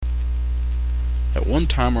At one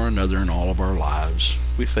time or another in all of our lives,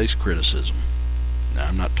 we face criticism. Now,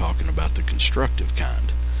 I'm not talking about the constructive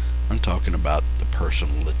kind. I'm talking about the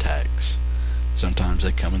personal attacks. Sometimes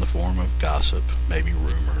they come in the form of gossip, maybe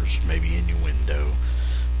rumors, maybe innuendo,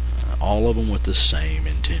 all of them with the same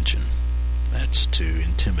intention. That's to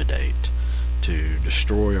intimidate, to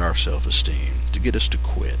destroy our self-esteem, to get us to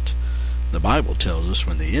quit. The Bible tells us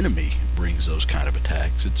when the enemy brings those kind of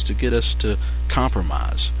attacks, it's to get us to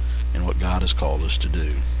compromise in what God has called us to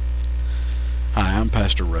do. Hi, I'm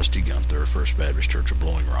Pastor Rusty Gunther, First Baptist Church of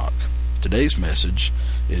Blowing Rock. Today's message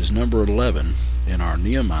is number 11 in our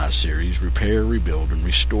Nehemiah series, Repair, Rebuild, and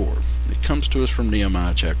Restore. It comes to us from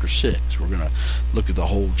Nehemiah chapter 6. We're going to look at the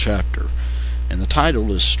whole chapter. And the title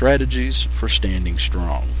is Strategies for Standing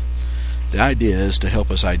Strong. The idea is to help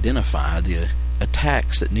us identify the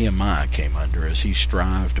attacks that Nehemiah came under as he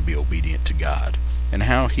strived to be obedient to God, and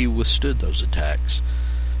how he withstood those attacks,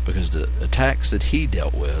 because the attacks that he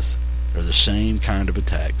dealt with are the same kind of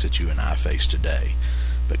attacks that you and I face today.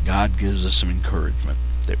 But God gives us some encouragement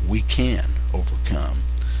that we can overcome,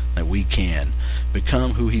 that we can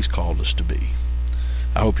become who he's called us to be.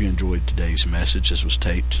 I hope you enjoyed today's message. This was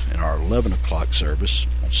taped in our 11 o'clock service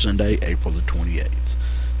on Sunday, April the 28th.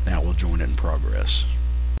 Now we'll join in progress.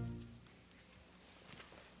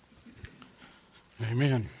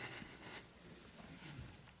 Amen.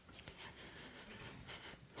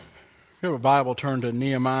 If you have a Bible, turn to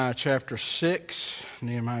Nehemiah chapter 6.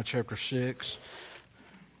 Nehemiah chapter 6.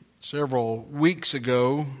 Several weeks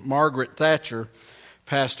ago, Margaret Thatcher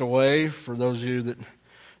passed away. For those of you that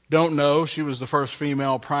don't know, she was the first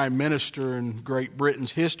female prime minister in Great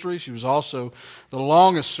Britain's history. She was also the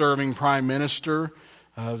longest-serving prime minister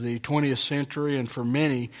of the 20th century, and for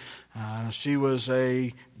many, she was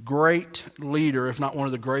a great leader, if not one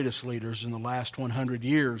of the greatest leaders in the last 100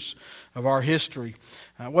 years of our history.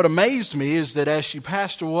 What amazed me is that as she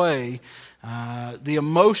passed away, the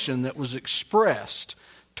emotion that was expressed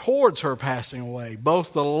towards her passing away,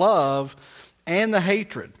 both the love and the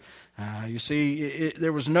hatred. You see,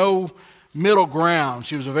 there was no middle ground.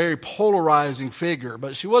 She was a very polarizing figure,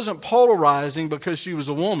 but she wasn't polarizing because she was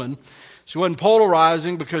a woman. She wasn't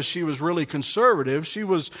polarizing because she was really conservative. She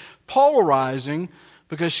was polarizing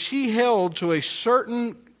because she held to a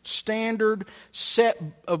certain standard set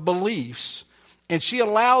of beliefs, and she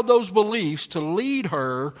allowed those beliefs to lead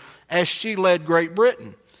her as she led Great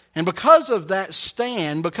Britain. And because of that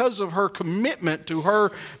stand, because of her commitment to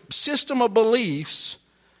her system of beliefs,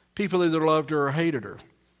 people either loved her or hated her.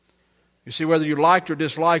 You see, whether you liked or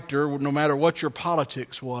disliked her, no matter what your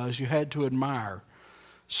politics was, you had to admire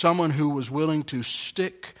someone who was willing to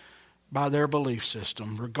stick by their belief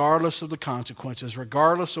system, regardless of the consequences,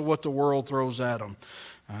 regardless of what the world throws at them.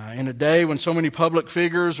 In a day when so many public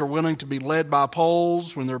figures are willing to be led by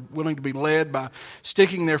polls, when they're willing to be led by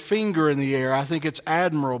sticking their finger in the air, I think it's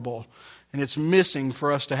admirable and it's missing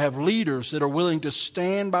for us to have leaders that are willing to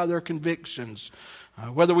stand by their convictions,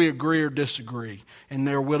 whether we agree or disagree, and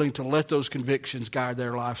they're willing to let those convictions guide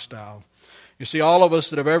their lifestyle. You see, all of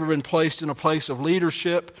us that have ever been placed in a place of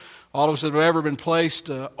leadership, all of us that have ever been placed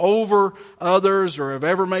over others or have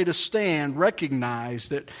ever made a stand, recognize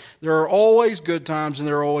that there are always good times and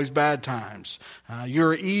there are always bad times.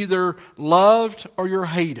 You're either loved or you're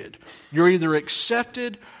hated. You're either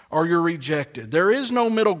accepted or you're rejected. There is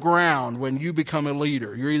no middle ground when you become a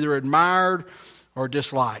leader. You're either admired or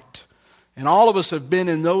disliked. And all of us have been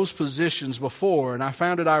in those positions before. And I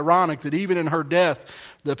found it ironic that even in her death,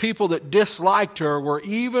 the people that disliked her were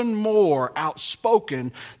even more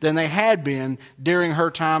outspoken than they had been during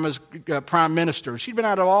her time as prime minister. She'd been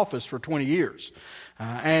out of office for 20 years.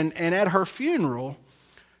 And at her funeral,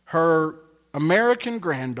 her American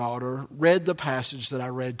granddaughter read the passage that I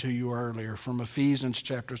read to you earlier from Ephesians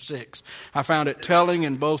chapter 6. I found it telling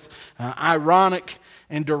and both ironic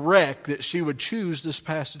and direct that she would choose this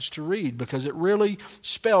passage to read, because it really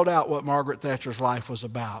spelled out what Margaret Thatcher's life was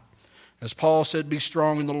about. As Paul said, "Be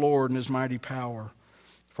strong in the Lord and his mighty power.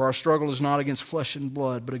 For our struggle is not against flesh and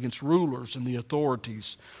blood, but against rulers and the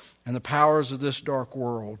authorities and the powers of this dark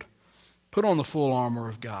world. Put on the full armor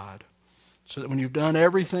of God, so that when you've done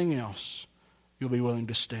everything else, you'll be willing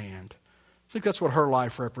to stand." I think that's what her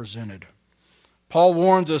life represented. Paul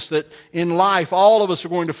warns us that in life, all of us are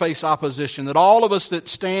going to face opposition, that all of us that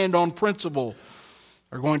stand on principle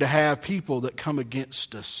are going to have people that come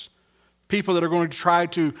against us, people that are going to try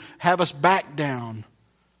to have us back down,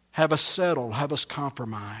 have us settle, have us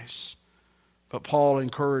compromise. But Paul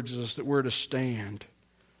encourages us that we're to stand.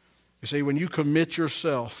 You see, when you commit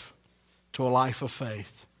yourself to a life of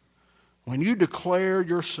faith, when you declare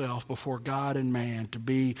yourself before God and man to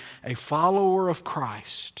be a follower of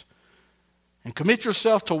Christ, and commit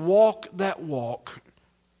yourself to walk that walk,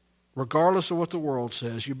 regardless of what the world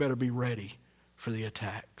says, you better be ready for the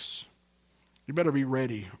attacks. You better be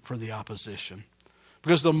ready for the opposition.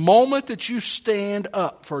 Because the moment that you stand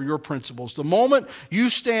up for your principles, the moment you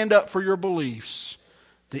stand up for your beliefs,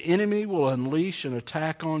 the enemy will unleash an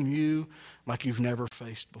attack on you like you've never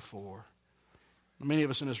faced before. Many of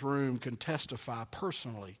us in this room can testify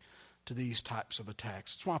personally to these types of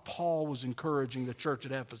attacks. That's why Paul was encouraging the church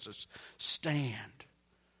at Ephesus, stand.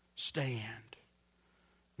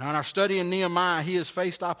 Now in our study in Nehemiah, he has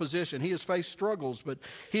faced opposition. He has faced struggles, but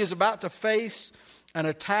he is about to face an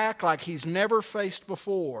attack like he's never faced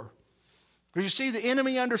before. Because you see, the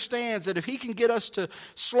enemy understands that if he can get us to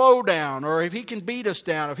slow down, or if he can beat us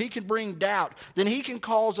down, if he can bring doubt, then he can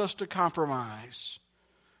cause us to compromise.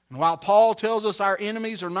 And while Paul tells us our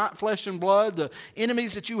enemies are not flesh and blood, the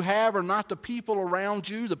enemies that you have are not the people around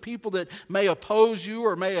you, the people that may oppose you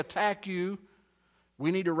or may attack you,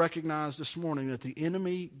 we need to recognize this morning that the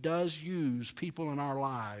enemy does use people in our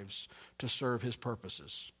lives to serve his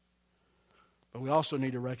purposes. But we also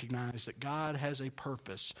need to recognize that God has a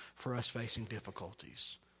purpose for us facing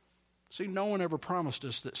difficulties. See, no one ever promised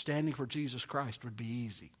us that standing for Jesus Christ would be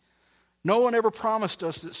easy. No one ever promised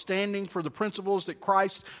us that standing for the principles that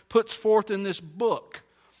Christ puts forth in this book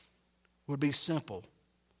would be simple,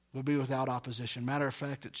 would be without opposition. Matter of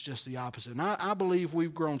fact, it's just the opposite. And I believe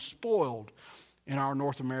we've grown spoiled in our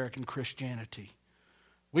North American Christianity.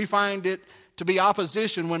 We find it to be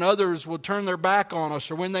opposition when others will turn their back on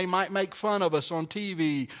us, or when they might make fun of us on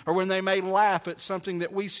TV, or when they may laugh at something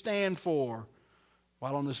that we stand for.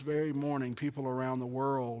 While on this very morning, people around the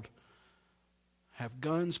world have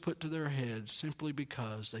guns put to their heads simply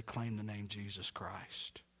because they claim the name Jesus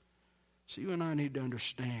Christ. So you and I need to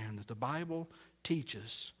understand that the Bible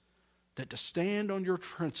teaches that to stand on your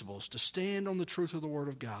principles, to stand on the truth of the Word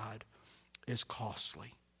of God, is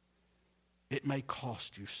costly. It may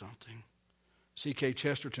cost you something. G.K.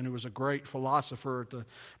 Chesterton, who was a great philosopher at the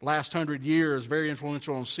last 100 years, very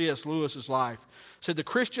influential on C.S. Lewis's life, said the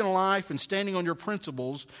Christian life and standing on your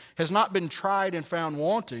principles has not been tried and found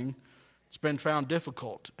wanting. It's been found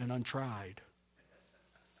difficult and untried.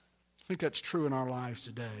 I think that's true in our lives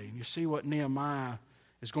today. And you see what Nehemiah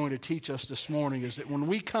is going to teach us this morning is that when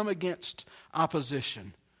we come against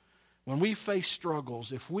opposition, when we face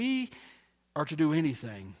struggles, if we are to do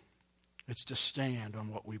anything, it's to stand on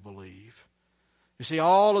what we believe. You see,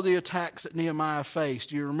 all of the attacks that Nehemiah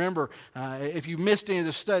faced, you remember, if you missed any of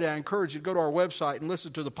the study, I encourage you to go to our website and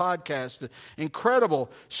listen to the podcast. The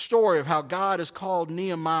incredible story of how God has called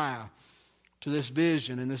Nehemiah to this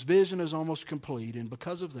vision, and this vision is almost complete, and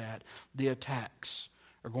because of that, the attacks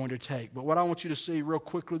are going to take. But what I want you to see real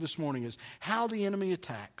quickly this morning is how the enemy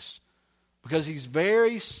attacks, because he's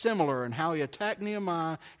very similar in how he attacked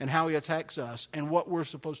Nehemiah and how he attacks us, and what we're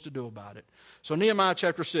supposed to do about it. So Nehemiah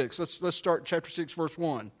chapter 6, let's start chapter 6, verse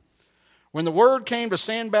 1. When the word came to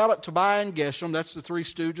Sanballat, Tobiah, and Geshem, that's the three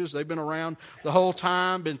stooges, they've been around the whole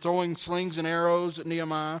time, been throwing slings and arrows at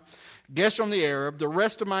Nehemiah, Geshem the Arab, the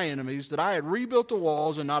rest of my enemies, that I had rebuilt the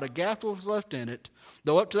walls and not a gap was left in it,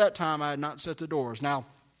 though up to that time I had not set the doors. Now,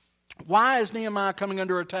 why is Nehemiah coming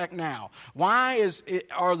under attack now? Why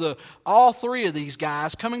are all three of these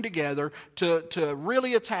guys coming together to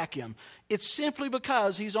really attack him? It's simply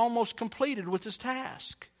because he's almost completed with his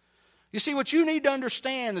task. You see, what you need to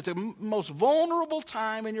understand that the most vulnerable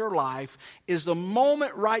time in your life is the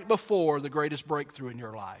moment right before the greatest breakthrough in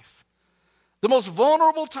your life. The most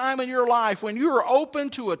vulnerable time in your life, when you are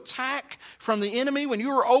open to attack from the enemy, when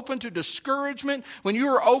you are open to discouragement, when you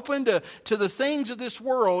are open to the things of this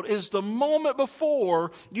world, is the moment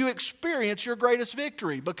before you experience your greatest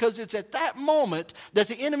victory. Because it's at that moment that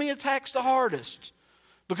the enemy attacks the hardest.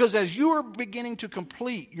 Because as you are beginning to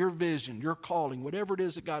complete your vision, your calling, whatever it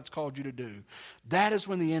is that God's called you to do, that is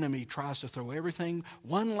when the enemy tries to throw everything,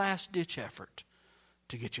 one last ditch effort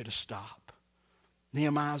to get you to stop.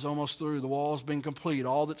 Nehemiah's almost through. The wall's been complete.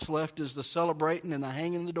 All that's left is the celebrating and the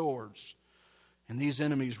hanging the doors. And these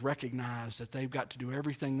enemies recognize that they've got to do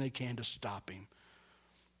everything they can to stop him.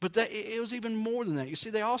 But it was even more than that. You see,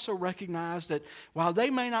 they also recognize that while they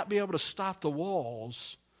may not be able to stop the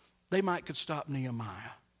walls, they could stop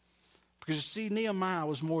Nehemiah. Because you see, Nehemiah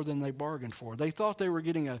was more than they bargained for. They thought they were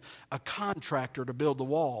getting a contractor to build the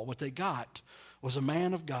wall. What they got was a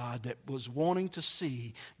man of God that was wanting to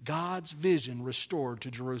see God's vision restored to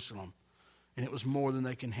Jerusalem. And it was more than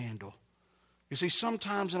they can handle. You see,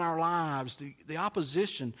 sometimes in our lives, the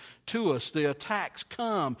opposition to us, the attacks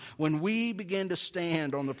come when we begin to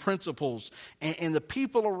stand on the principles and the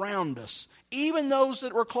people around us, even those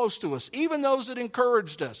that were close to us, even those that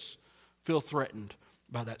encouraged us, feel threatened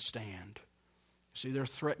by that stand. See, they're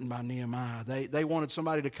threatened by Nehemiah. They wanted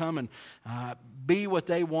somebody to come and be what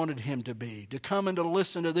they wanted him to be, to come and to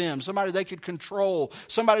listen to them, somebody they could control,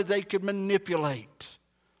 somebody they could manipulate.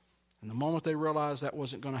 And the moment they realized that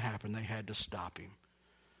wasn't going to happen, they had to stop him.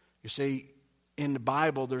 You see, in the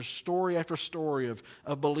Bible, there's story after story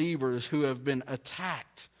of believers who have been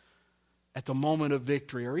attacked at the moment of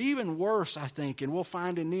victory, or even worse, I think, and we'll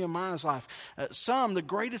find in Nehemiah's life, the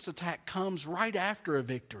greatest attack comes right after a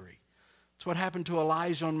victory. It's what happened to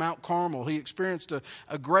Elijah on Mount Carmel. He experienced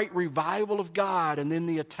a great revival of God, and then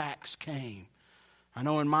the attacks came. I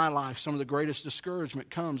know in my life some of the greatest discouragement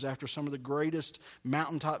comes after some of the greatest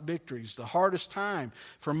mountaintop victories. The hardest time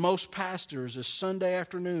for most pastors is Sunday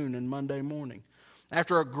afternoon and Monday morning.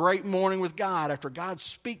 After a great morning with God, after God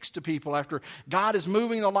speaks to people, after God is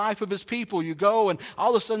moving the life of His people, you go and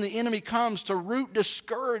all of a sudden the enemy comes to root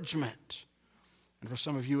discouragement. And for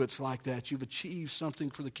some of you, it's like that. You've achieved something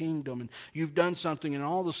for the kingdom, and you've done something, and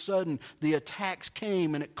all of a sudden, the attacks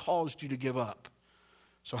came, and it caused you to give up.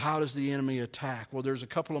 So how does the enemy attack? Well, there's a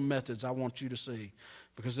couple of methods I want you to see,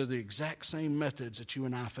 because they're the exact same methods that you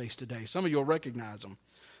and I face today. Some of you will recognize them.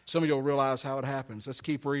 Some of you will realize how it happens. Let's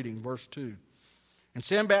keep reading, verse 2. And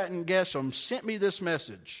Sanballat and Geshem sent me this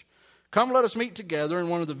message. Come, let us meet together in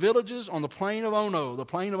one of the villages on the plain of Ono. The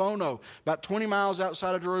plain of Ono, about 20 miles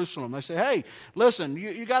outside of Jerusalem. They say, hey, listen,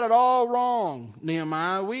 you got it all wrong,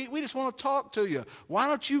 Nehemiah. We just want to talk to you. Why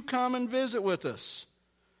don't you come and visit with us?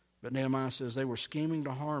 But Nehemiah says, they were scheming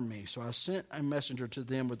to harm me. So I sent a messenger to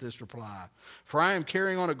them with this reply. For I am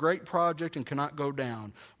carrying on a great project and cannot go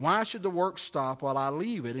down. Why should the work stop while I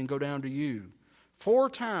leave it and go down to you? 4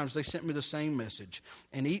 times they sent me the same message,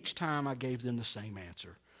 and each time I gave them the same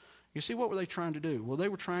answer. You see, what were they trying to do? Well, they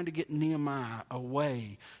were trying to get Nehemiah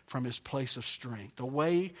away from his place of strength,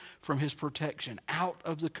 away from his protection, out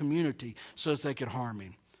of the community so that they could harm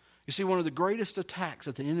him. You see, one of the greatest attacks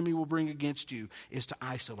that the enemy will bring against you is to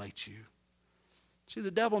isolate you. See,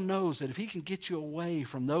 the devil knows that if he can get you away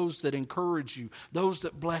from those that encourage you, those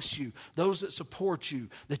that bless you, those that support you,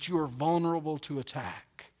 that you are vulnerable to attack.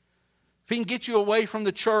 If he can get you away from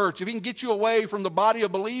the church, if he can get you away from the body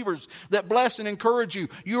of believers that bless and encourage you,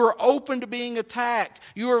 you are open to being attacked.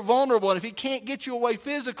 You are vulnerable. And if he can't get you away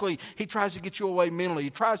physically, he tries to get you away mentally.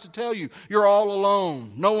 He tries to tell you you're all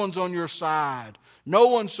alone. No one's on your side. No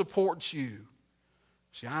one supports you.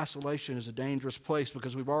 See, isolation is a dangerous place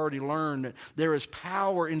because we've already learned that there is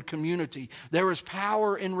power in community. There is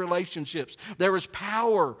power in relationships. There is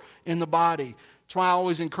power in the body. That's why I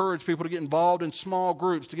always encourage people to get involved in small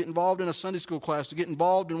groups, to get involved in a Sunday school class, to get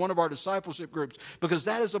involved in one of our discipleship groups, because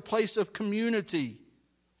that is a place of community.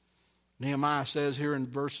 Nehemiah says here in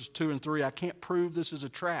verses 2 and 3, I can't prove this is a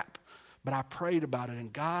trap, but I prayed about it,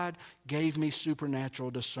 and God gave me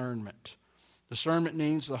supernatural discernment. Discernment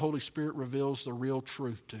means the Holy Spirit reveals the real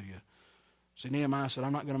truth to you. See, Nehemiah said,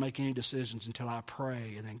 I'm not going to make any decisions until I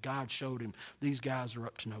pray, and then God showed him, these guys are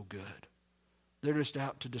up to no good. They're just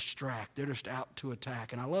out to distract. They're just out to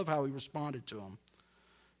attack. And I love how he responded to them.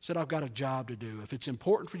 He said, I've got a job to do. If it's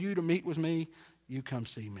important for you to meet with me, you come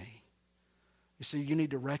see me. You see, you need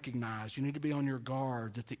to recognize, you need to be on your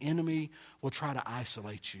guard that the enemy will try to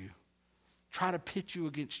isolate you. Try to pit you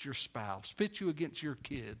against your spouse. Pit you against your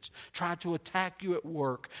kids. Try to attack you at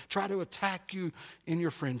work. Try to attack you in your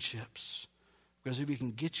friendships. Because if he can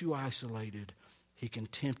get you isolated, he can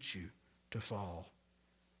tempt you to fall.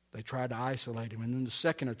 They tried to isolate him. And then the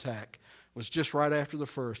second attack was just right after the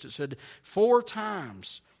first. It said 4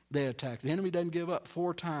 times they attacked. The enemy doesn't give up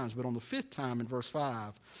 4 times. But on the 5th time in verse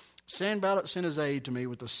 5, Sanballat sent his aide to me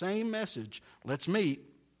with the same message, let's meet.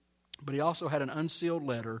 But he also had an unsealed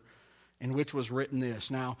letter in which was written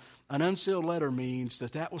this. Now, an unsealed letter means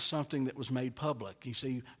that was something that was made public. You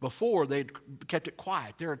see, before they'd kept it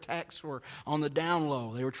quiet. Their attacks were on the down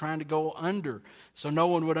low. They were trying to go under so no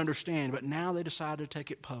one would understand. But now they decided to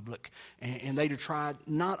take it public. And they tried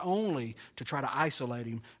not only to try to isolate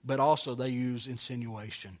him, but also they use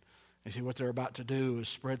insinuation. You see, what they're about to do is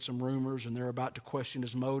spread some rumors, and they're about to question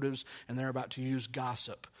his motives, and they're about to use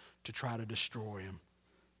gossip to try to destroy him.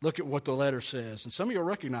 Look at what the letter says. And some of you will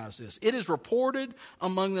recognize this. It is reported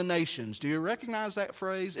among the nations. Do you recognize that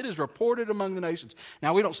phrase? It is reported among the nations.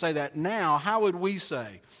 Now, we don't say that now. How would we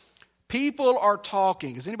say? People are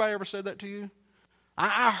talking. Has anybody ever said that to you?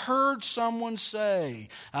 I heard someone say.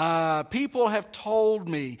 People have told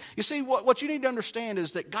me. You see, what you need to understand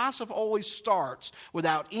is that gossip always starts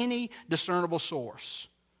without any discernible source.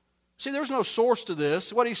 See, there's no source to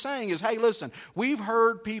this. What he's saying is, hey, listen, we've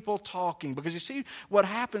heard people talking. Because you see, what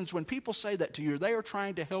happens when people say that to you, they are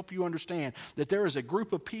trying to help you understand that there is a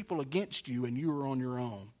group of people against you and you are on your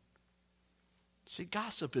own. See,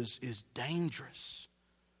 gossip is dangerous.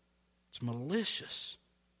 It's malicious.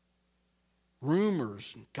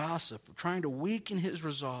 Rumors and gossip are trying to weaken his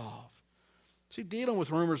resolve. See, dealing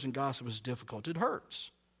with rumors and gossip is difficult. It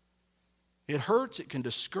hurts. It hurts. It can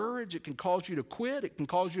discourage. It can cause you to quit. It can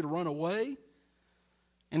cause you to run away.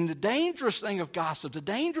 And the dangerous thing of gossip, the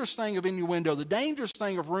dangerous thing of innuendo, the dangerous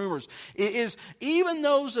thing of rumors is even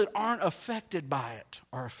those that aren't affected by it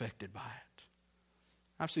are affected by it.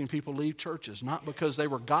 I've seen people leave churches not because they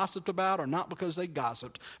were gossiped about or not because they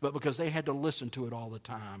gossiped, but because they had to listen to it all the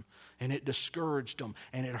time. And it discouraged them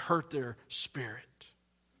and it hurt their spirit.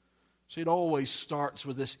 See, it always starts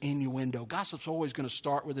with this innuendo. Gossip's always going to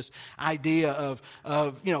start with this idea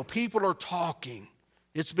of people are talking.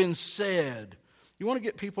 It's been said. You want to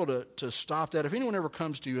get people to stop that. If anyone ever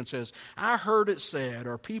comes to you and says, I heard it said,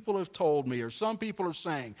 or people have told me, or some people are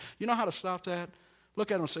saying, you know how to stop that? Look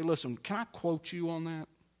at them and say, listen, can I quote you on that?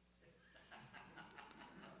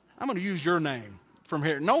 I'm going to use your name from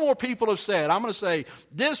here. No more people have said. I'm going to say,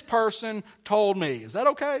 this person told me. Is that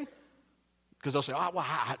okay? Because they'll say,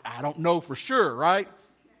 I don't know for sure, right?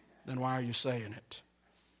 Then why are you saying it?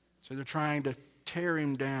 So they're trying to tear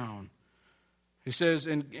him down. He says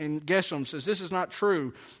in Geshem, says, this is not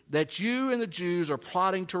true, that you and the Jews are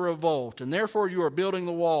plotting to revolt, and therefore you are building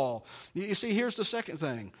the wall. You see, here's the second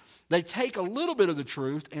thing. They take a little bit of the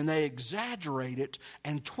truth and they exaggerate it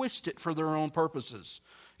and twist it for their own purposes.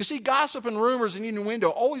 You see, gossip and rumors and innuendo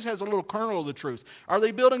always has a little kernel of the truth. Are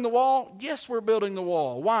they building the wall? Yes, we're building the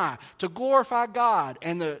wall. Why? To glorify God.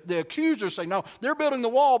 And the accusers say, no, they're building the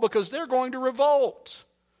wall because they're going to revolt.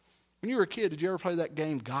 When you were a kid, did you ever play that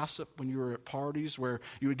game Gossip when you were at parties where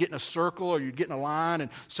you would get in a circle or you'd get in a line and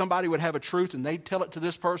somebody would have a truth and they'd tell it to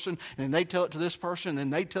this person and then they'd tell it to this person and then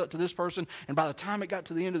they'd tell it to this person, and by the time it got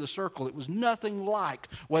to the end of the circle, it was nothing like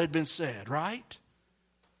what had been said, right?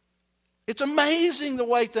 It's amazing the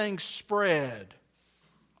way things spread.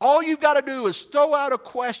 All you've got to do is throw out a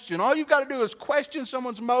question. All you've got to do is question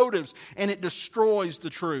someone's motives and it destroys the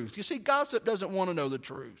truth. You see, gossip doesn't want to know the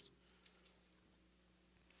truth.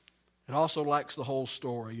 It also lacks the whole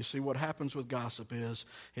story. You see, what happens with gossip is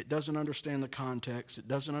it doesn't understand the context. It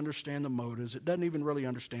doesn't understand the motives. It doesn't even really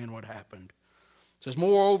understand what happened. It says,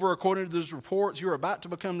 moreover, according to these reports, you are about to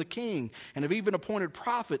become the king and have even appointed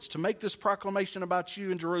prophets to make this proclamation about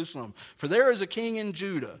you in Jerusalem. For there is a king in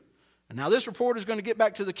Judah. And now this report is going to get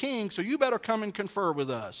back to the king, so you better come and confer with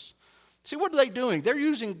us. See, what are they doing? They're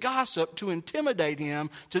using gossip to intimidate him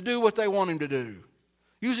to do what they want him to do.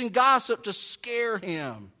 Using gossip to scare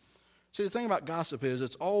him. See, the thing about gossip is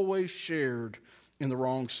it's always shared in the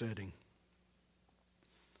wrong setting.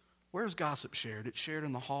 Where's gossip shared? It's shared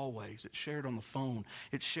in the hallways. It's shared on the phone.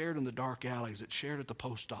 It's shared in the dark alleys. It's shared at the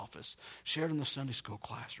post office. Shared in the Sunday school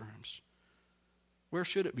classrooms. Where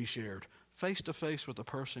should it be shared? Face to face with the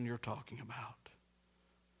person you're talking about.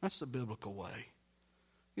 That's the biblical way.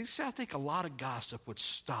 You see, I think a lot of gossip would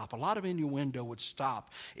stop. A lot of innuendo would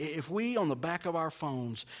stop if we, on the back of our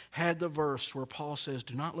phones, had the verse where Paul says,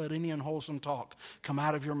 do not let any unwholesome talk come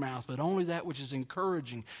out of your mouth, but only that which is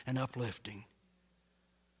encouraging and uplifting.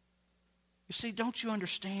 You see, don't you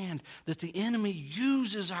understand that the enemy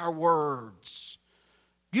uses our words,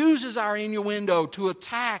 uses our innuendo to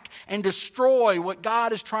attack and destroy what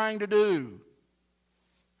God is trying to do?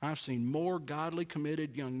 I've seen more godly,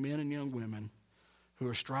 committed young men and young women who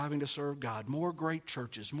are striving to serve God, more great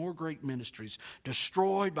churches, more great ministries,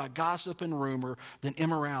 destroyed by gossip and rumor than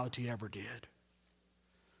immorality ever did.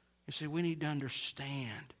 You see, we need to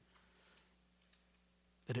understand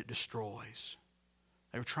that it destroys.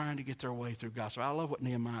 They were trying to get their way through gossip. I love what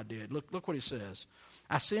Nehemiah did. Look what he says.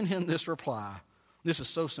 I sent him this reply. This is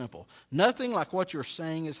so simple. Nothing like what you're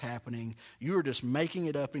saying is happening. You are just making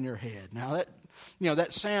it up in your head. Now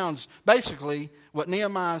that sounds, basically what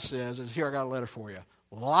Nehemiah says is, here, I got a letter for you.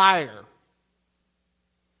 Liar.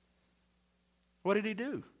 What did he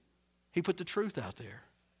do? He put the truth out there.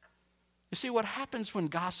 You see, what happens when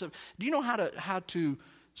gossip, do you know how to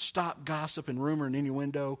stop gossip and rumor and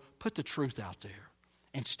innuendo? Put the truth out there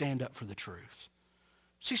and stand up for the truth.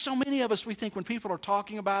 See, so many of us, we think when people are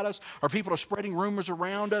talking about us or people are spreading rumors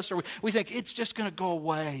around us, or we think it's just going to go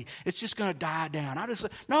away. It's just going to die down.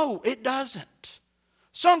 No, it doesn't.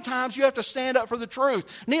 Sometimes you have to stand up for the truth.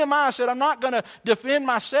 Nehemiah said, I'm not going to defend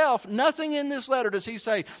myself. Nothing in this letter does he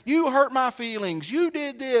say, you hurt my feelings, you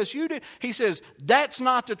did this, you did. He says, that's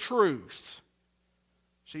not the truth.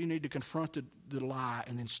 So you need to confront the lie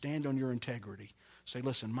and then stand on your integrity. Say,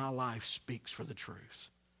 listen, my life speaks for the truth.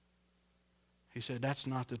 He said, that's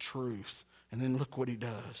not the truth. And then look what he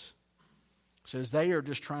does. He says, they are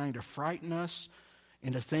just trying to frighten us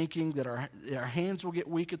into thinking that our hands will get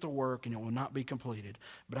weak at the work and it will not be completed.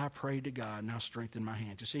 But I prayed to God, now strengthen my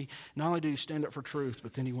hands. You see, not only did he stand up for truth,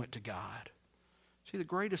 but then he went to God. See, the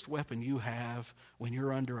greatest weapon you have when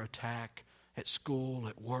you're under attack at school,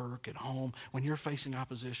 at work, at home, when you're facing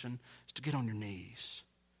opposition, is to get on your knees.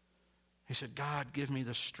 He said, God, give me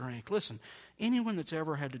the strength. Listen, anyone that's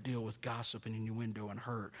ever had to deal with gossip and innuendo and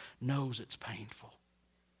hurt knows it's painful.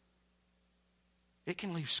 It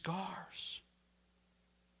can leave scars.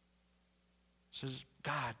 Says,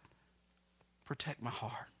 God, protect my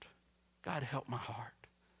heart. God, help my heart.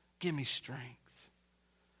 Give me strength.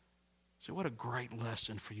 So what a great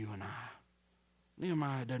lesson for you and I.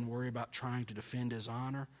 Nehemiah doesn't worry about trying to defend his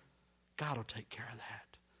honor. God will take care of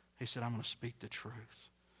that. He said, I'm going to speak the truth.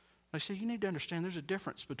 I see, you need to understand there's a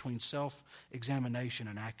difference between self-examination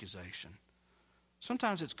and accusation.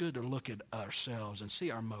 Sometimes it's good to look at ourselves and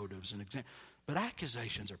see our motives, but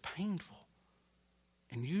accusations are painful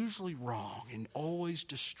and usually wrong and always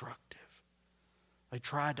destructive. They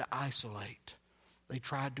tried to isolate. They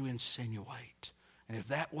tried to insinuate. And if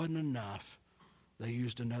that wasn't enough, they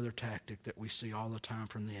used another tactic that we see all the time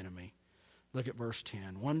from the enemy. Look at verse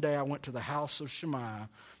 10. One day I went to the house of Shemaiah,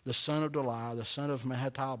 the son of Delaiah, the son of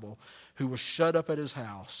Mehetabel, who was shut up at his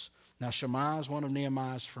house. Now Shemaiah is one of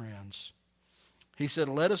Nehemiah's friends. He said,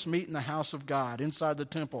 let us meet in the house of God inside the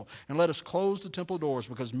temple, and let us close the temple doors,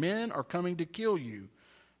 because men are coming to kill you.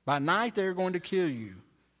 By night they are going to kill you.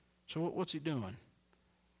 So what's he doing?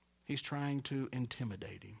 He's trying to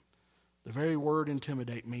intimidate him. The very word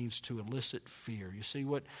intimidate means to elicit fear. You see,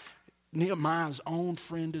 what Nehemiah's own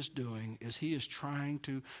friend is doing is he is trying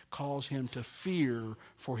to cause him to fear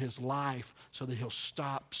for his life so that he'll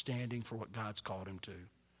stop standing for what God's called him to.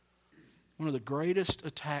 One of the greatest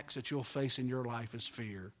attacks that you'll face in your life is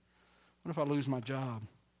fear. What if I lose my job?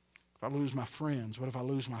 If I lose my friends? What if I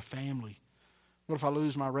lose my family? What if I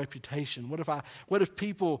lose my reputation? What if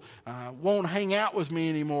people won't hang out with me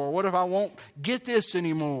anymore? What if I won't get this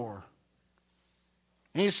anymore?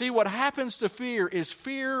 And you see, what happens to fear is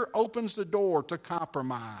fear opens the door to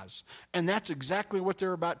compromise. And that's exactly what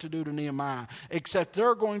they're about to do to Nehemiah, except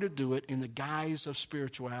they're going to do it in the guise of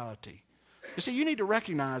spirituality. You see, you need to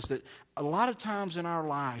recognize that a lot of times in our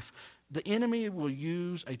life, the enemy will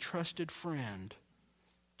use a trusted friend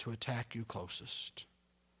to attack you closest.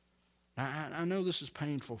 Now, I know this is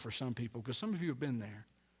painful for some people because some of you have been there.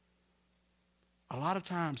 A lot of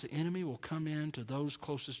times the enemy will come in to those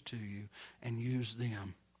closest to you and use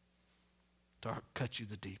them to cut you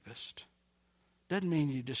the deepest. Doesn't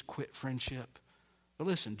mean you just quit friendship. But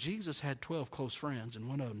listen, Jesus had 12 close friends and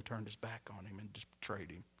one of them turned his back on him and just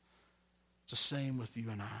betrayed him. It's the same with you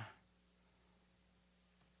and I.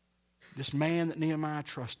 This man that Nehemiah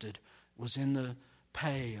trusted was in the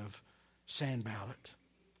pay of Sanballat,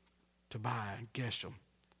 Tobiah, and Geshem.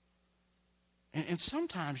 And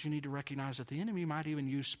sometimes you need to recognize that the enemy might even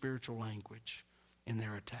use spiritual language in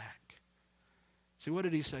their attack. See, what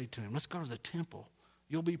did he say to him? Let's go to the temple.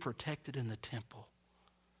 You'll be protected in the temple.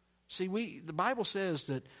 See, the Bible says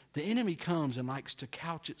that the enemy comes and likes to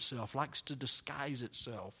couch itself, likes to disguise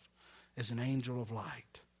itself as an angel of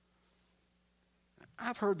light.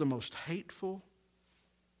 I've heard the most hateful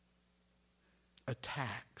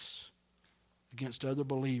attacks against other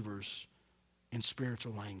believers in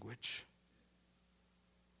spiritual language.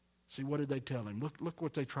 See, what did they tell him? Look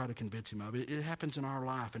what they try to convince him of. It happens in our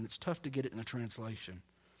life, and it's tough to get it in a translation.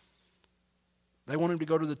 They want him to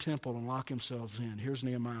go to the temple and lock himself in. Here's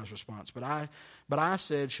Nehemiah's response. But I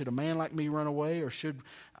said, should a man like me run away, or should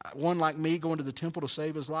one like me go into the temple to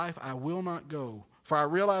save his life? I will not go. For I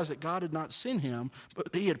realized that God had not sent him,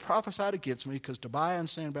 but he had prophesied against me because Tobiah and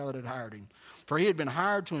Sanballat had hired him. For he had been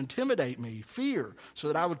hired to intimidate me, fear, so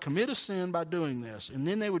that I would commit a sin by doing this. And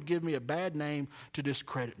then they would give me a bad name to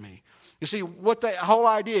discredit me. You see, the whole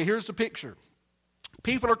idea, here's the picture.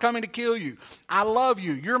 People are coming to kill you. I love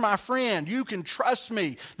you. You're my friend. You can trust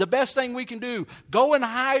me. The best thing we can do, go and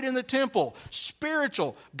hide in the temple.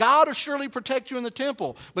 Spiritual. God will surely protect you in the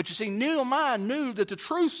temple. But you see, Nehemiah knew that the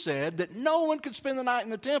truth said that no one could spend the night in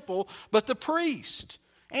the temple but the priest.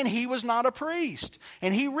 And he was not a priest.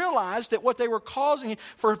 And he realized that what they were causing,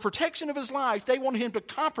 for protection of his life, they wanted him to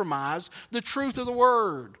compromise the truth of the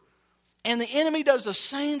word. And the enemy does the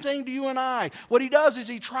same thing to you and I. What he does is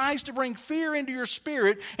he tries to bring fear into your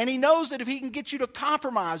spirit, and he knows that if he can get you to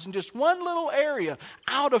compromise in just one little area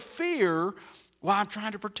out of fear, well, I'm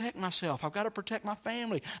trying to protect myself. I've got to protect my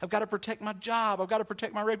family. I've got to protect my job. I've got to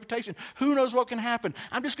protect my reputation. Who knows what can happen?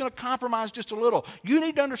 I'm just going to compromise just a little. You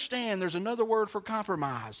need to understand there's another word for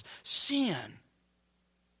compromise. Sin.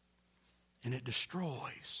 And it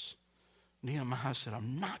destroys. Nehemiah said,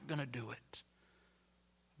 I'm not going to do it.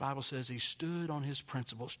 The Bible says he stood on his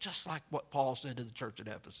principles, just like what Paul said to the church at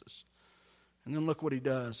Ephesus. And then look what he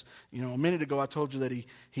does. You know, a minute ago I told you that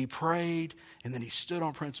he prayed and then he stood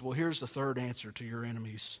on principle. Here's the third answer to your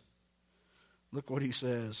enemies. Look what he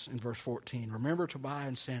says in verse 14. Remember Tobiah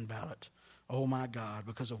and Sanballat, oh my God,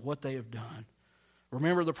 because of what they have done.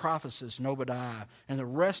 Remember the prophetess Noadiah and the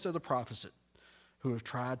rest of the prophets who have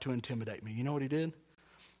tried to intimidate me. You know what he did?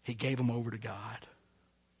 He gave them over to God.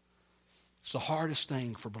 It's the hardest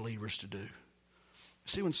thing for believers to do.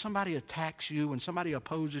 See, when somebody attacks you, when somebody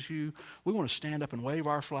opposes you, we want to stand up and wave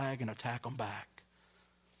our flag and attack them back.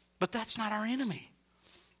 But that's not our enemy.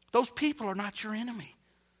 Those people are not your enemy.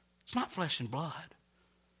 It's not flesh and blood.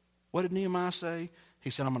 What did Nehemiah say? He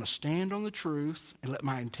said, I'm going to stand on the truth and let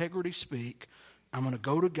my integrity speak. I'm going to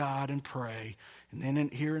go to God and pray. And then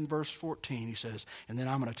here in verse 14, he says, and then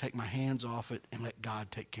I'm going to take my hands off it and let God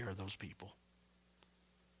take care of those people.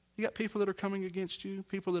 You got people that are coming against you,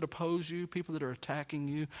 people that oppose you, people that are attacking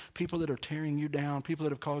you, people that are tearing you down, people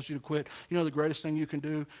that have caused you to quit. You know the greatest thing you can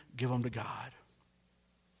do? Give them to God.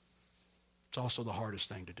 It's also the hardest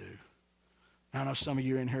thing to do. Now, I know some of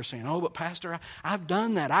you are in here saying, oh, but Pastor, I've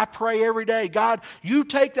done that. I pray every day. God, you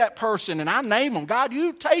take that person, and I name them. God,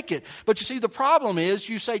 you take it. But you see, the problem is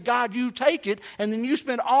you say, God, you take it, and then you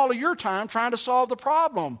spend all of your time trying to solve the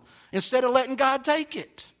problem instead of letting God take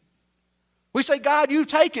it. We say, God, you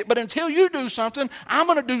take it, but until you do something, I'm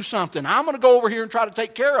going to do something. I'm going to go over here and try to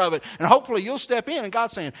take care of it, and hopefully you'll step in. And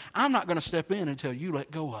God's saying, I'm not going to step in until you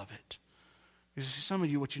let go of it. You see, some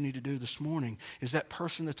of you, what you need to do this morning is that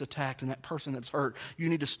person that's attacked and that person that's hurt, you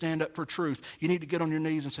need to stand up for truth. You need to get on your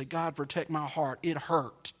knees and say, God, protect my heart. It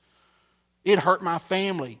hurt. It hurt my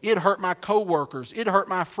family. It hurt my coworkers. It hurt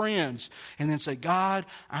my friends. And then say, God,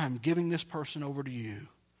 I'm giving this person over to you.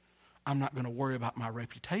 I'm not going to worry about my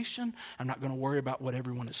reputation. I'm not going to worry about what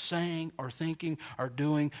everyone is saying or thinking or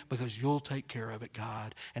doing, because you'll take care of it,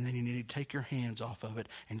 God. And then you need to take your hands off of it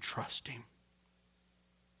and trust Him.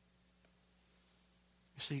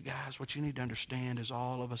 You see, guys, what you need to understand is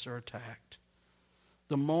all of us are attacked.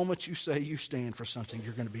 The moment you say you stand for something,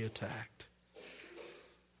 you're going to be attacked.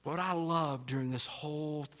 What I love during this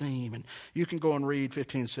whole theme, and you can go and read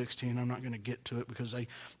 15, 16. I'm not going to get to it because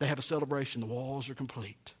they have a celebration. The walls are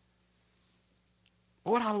complete.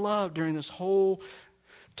 What I love during this whole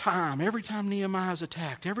time, every time Nehemiah is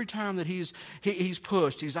attacked, every time that he's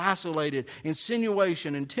pushed, he's isolated,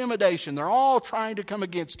 insinuation, intimidation, they're all trying to come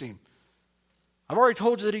against him. I've already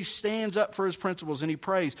told you that he stands up for his principles and he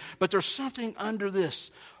prays. But there's something under this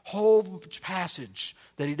whole passage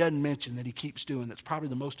that he doesn't mention that he keeps doing that's probably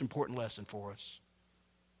the most important lesson for us.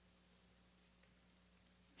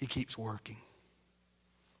 He keeps working.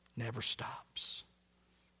 Never stops.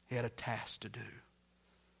 He had a task to do.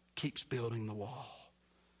 Keeps building the wall.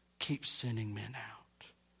 Keeps sending men out.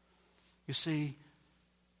 You see,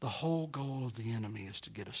 the whole goal of the enemy is to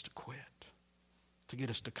get us to quit. To get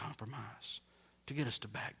us to compromise. To get us to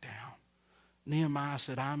back down. Nehemiah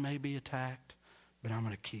said, I may be attacked, but I'm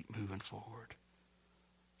going to keep moving forward.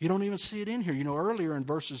 You don't even see it in here. You know, earlier in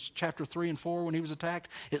verses chapter 3 and 4 when he was attacked,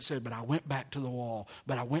 it said, but I went back to the wall.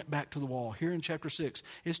 But I went back to the wall. Here in chapter 6,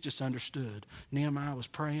 it's just understood. Nehemiah was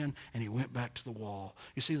praying and he went back to the wall.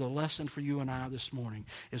 You see, the lesson for you and I this morning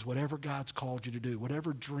is whatever God's called you to do,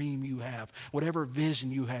 whatever dream you have, whatever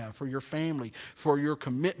vision you have for your family, for your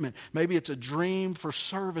commitment, maybe it's a dream for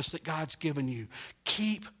service that God's given you.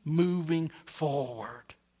 Keep moving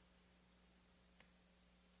forward.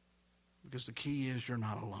 Because the key is you're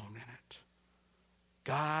not alone in it.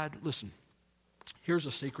 God, listen, here's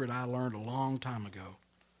a secret I learned a long time ago.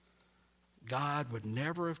 God would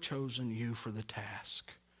never have chosen you for the task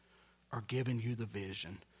or given you the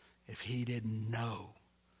vision if He didn't know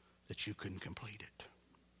that you couldn't complete it.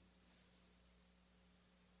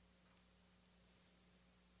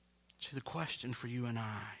 See, the question for you and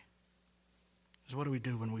I is, what do we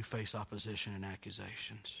do when we face opposition and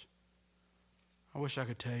accusations? I wish I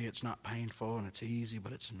could tell you it's not painful and it's easy,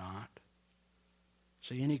 but it's not.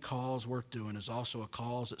 See, any cause worth doing is also a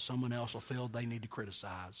cause that someone else will feel they need to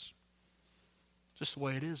criticize. Just the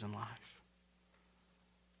way it is in life.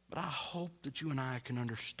 But I hope that you and I can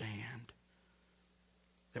understand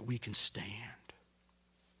that we can stand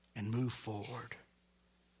and move forward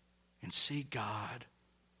and see God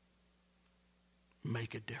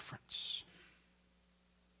make a difference.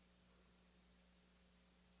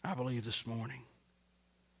 I believe this morning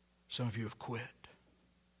some of you have quit.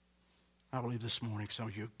 I believe this morning some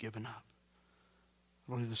of you have given up.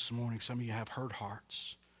 I believe this morning some of you have hurt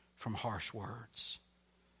hearts from harsh words.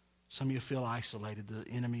 Some of you feel isolated. The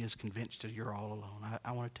enemy is convinced that you're all alone.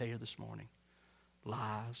 I want to tell you this morning,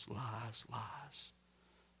 lies, lies, lies.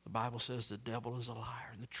 The Bible says the devil is a liar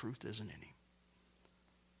and the truth isn't in him.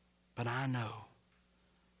 But I know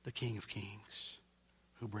the King of Kings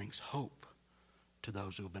who brings hope to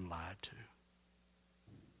those who have been lied to.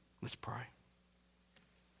 Let's pray.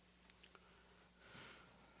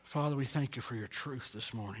 Father, we thank you for your truth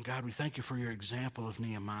this morning. God, we thank you for your example of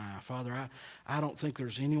Nehemiah. Father, I don't think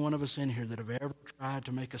there's any one of us in here that have ever tried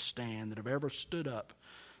to make a stand, that have ever stood up,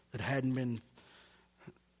 that hadn't been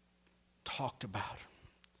talked about,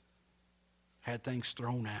 had things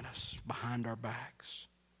thrown at us, behind our backs,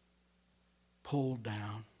 pulled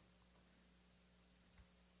down.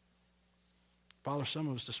 Father, some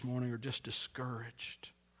of us this morning are just discouraged.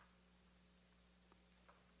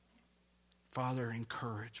 Father,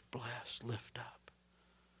 encourage, bless, lift up.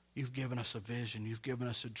 You've given us a vision. You've given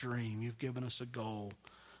us a dream. You've given us a goal.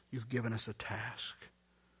 You've given us a task.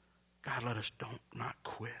 God, let us not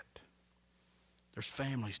quit. There's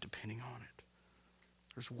families depending on it.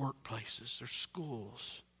 There's workplaces. There's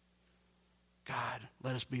schools. God,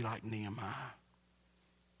 let us be like Nehemiah,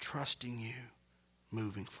 trusting you,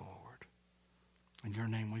 moving forward. In your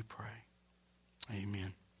name we pray.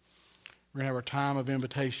 Amen. We're going to have our time of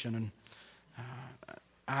invitation, and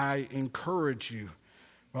I encourage you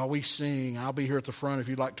while we sing. I'll be here at the front if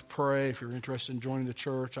you'd like to pray, if you're interested in joining the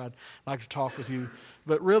church. I'd like to talk with you.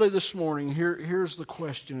 But really this morning, here's the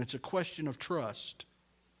question. It's a question of trust.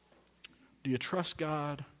 Do you trust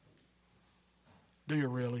God? Do you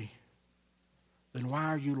really? Then why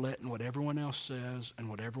are you letting what everyone else says and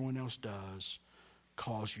what everyone else does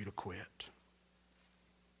cause you to quit?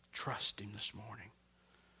 Trust Him this morning.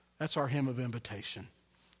 That's our hymn of invitation.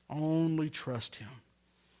 Only trust Him.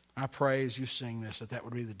 I pray as you sing this that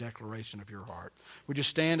would be the declaration of your heart. Would you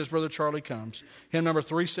stand as Brother Charlie comes? Hymn number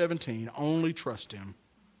 317, Only Trust Him.